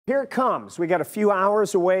Here it comes. We got a few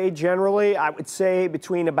hours away generally. I would say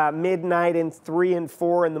between about midnight and 3 and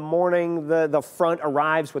 4 in the morning, the front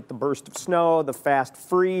arrives with the burst of snow, the fast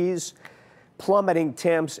freeze, plummeting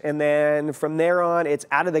temps, and then from there on, it's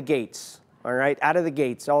out of the gates. All right, out of the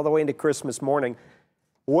gates, all the way into Christmas morning.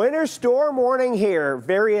 Winter storm warning here.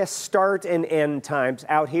 Various start and end times.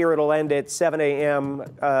 Out here, it'll end at 7 a.m.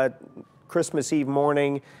 Christmas Eve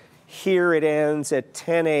morning. Here it ends at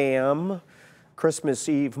 10 a.m. Christmas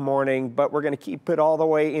Eve morning, but we're going to keep it all the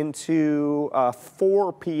way into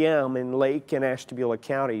 4 p.m. in Lake and Ashtabula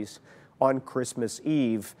counties on Christmas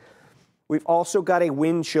Eve. We've also got a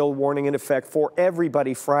wind chill warning in effect for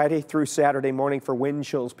everybody Friday through Saturday morning for wind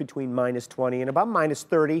chills between minus 20 and about minus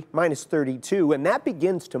 30, minus 32, and that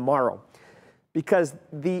begins tomorrow because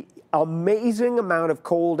the amazing amount of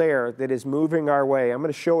cold air that is moving our way, I'm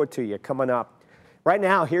going to show it to you coming up. Right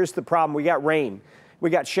now, here's the problem. We got rain. We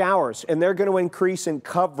got showers, and they're going to increase in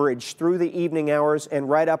coverage through the evening hours and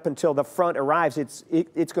right up until the front arrives.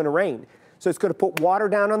 It's going to rain. So it's going to put water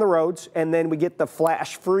down on the roads, and then we get the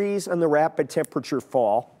flash freeze and the rapid temperature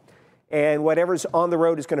fall. And whatever's on the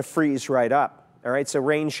road is going to freeze right up. All right, so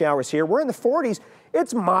rain showers here. We're in the 40s.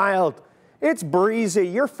 It's mild. It's breezy.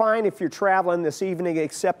 You're fine if you're traveling this evening,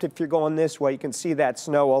 except if you're going this way. You can see that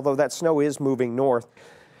snow, although that snow is moving north.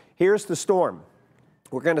 Here's the storm.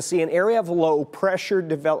 We're going to see an area of low pressure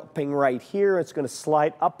developing right here. It's going to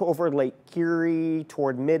slide up over Lake Erie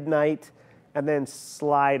toward midnight and then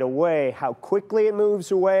slide away. How quickly it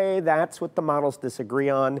moves away, that's what the models disagree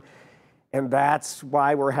on. And that's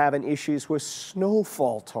why we're having issues with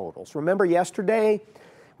snowfall totals. Remember yesterday,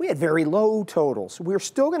 we had very low totals. We're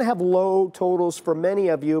still going to have low totals for many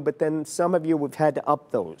of you, but then some of you, we've had to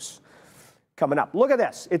up those. Coming up. Look at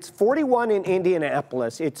this. It's 41 in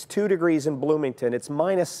Indianapolis. It's 2 degrees in Bloomington. It's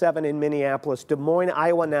minus 7 in Minneapolis. Des Moines,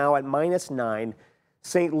 Iowa now at minus 9.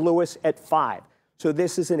 St. Louis at 5. So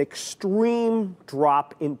this is an extreme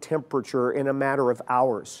drop in temperature in a matter of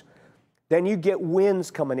hours. Then you get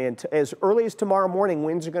winds coming in. As early as tomorrow morning,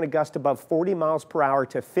 winds are going to gust above 40 miles per hour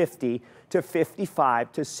to 50 to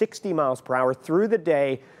 55 to 60 miles per hour through the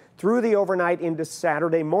day, through the overnight into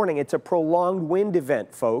Saturday morning. It's a prolonged wind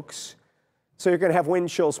event, folks. So you're going to have wind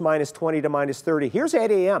chills minus 20 to minus 30. Here's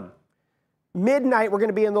 8 a.m. Midnight, we're going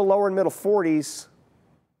to be in the lower and middle 40s.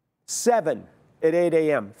 7 at 8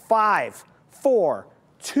 a.m. 5, 4,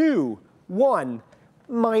 2, 1,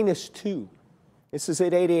 minus 2. This is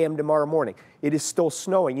at 8 a.m. tomorrow morning. It is still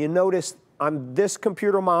snowing. You notice on this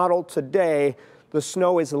computer model today, the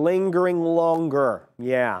snow is lingering longer.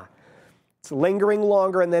 Yeah. It's lingering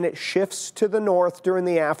longer, and then it shifts to the north during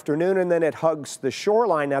the afternoon, and then it hugs the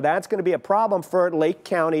shoreline. Now, that's going to be a problem for Lake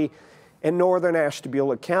County and northern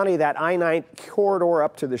Ashtabula County. That I-9 corridor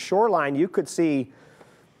up to the shoreline, you could see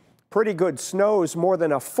pretty good snows, more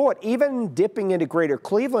than a foot, even dipping into greater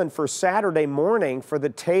Cleveland for Saturday morning for the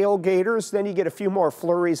tailgaters. Then you get a few more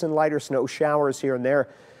flurries and lighter snow showers here and there.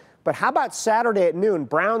 But how about Saturday at noon?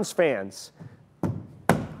 Browns fans,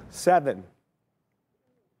 7.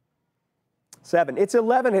 It's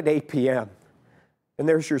 11 at 8 p.m. And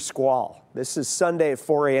there's your squall. This is Sunday at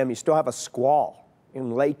 4 a.m. You still have a squall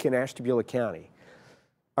in Lake and Ashtabula County.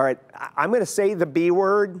 All right, I'm going to say the B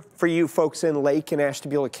word for you folks in Lake and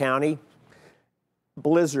Ashtabula County,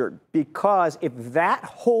 blizzard, because if that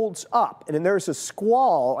holds up and then there's a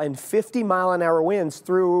squall and 50-mile-an-hour winds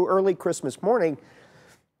through early Christmas morning,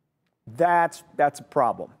 that's a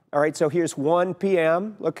problem. All right, so here's 1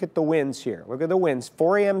 p.m. Look at the winds here. Look at the winds.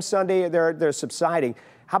 4 a.m. Sunday, they're subsiding.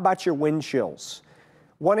 How about your wind chills?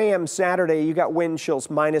 1 a.m. Saturday, you got wind chills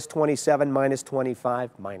minus 27, minus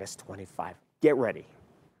 25, minus 25. Get ready.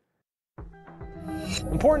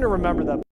 Important to remember that.